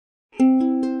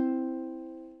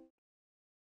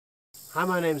Hi,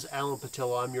 my name is Alan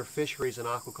Pattillo. I'm your Fisheries and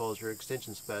Aquaculture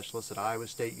Extension Specialist at Iowa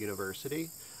State University.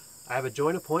 I have a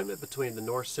joint appointment between the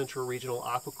North Central Regional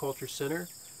Aquaculture Center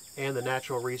and the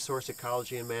Natural Resource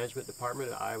Ecology and Management Department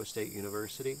at Iowa State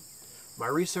University. My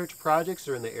research projects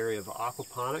are in the area of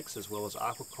aquaponics as well as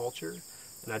aquaculture,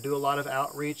 and I do a lot of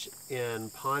outreach in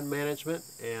pond management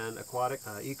and aquatic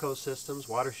ecosystems,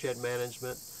 watershed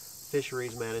management,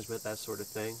 fisheries management, that sort of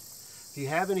thing. If you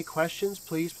have any questions,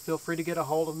 please feel free to get a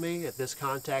hold of me at this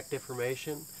contact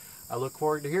information. I look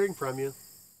forward to hearing from you.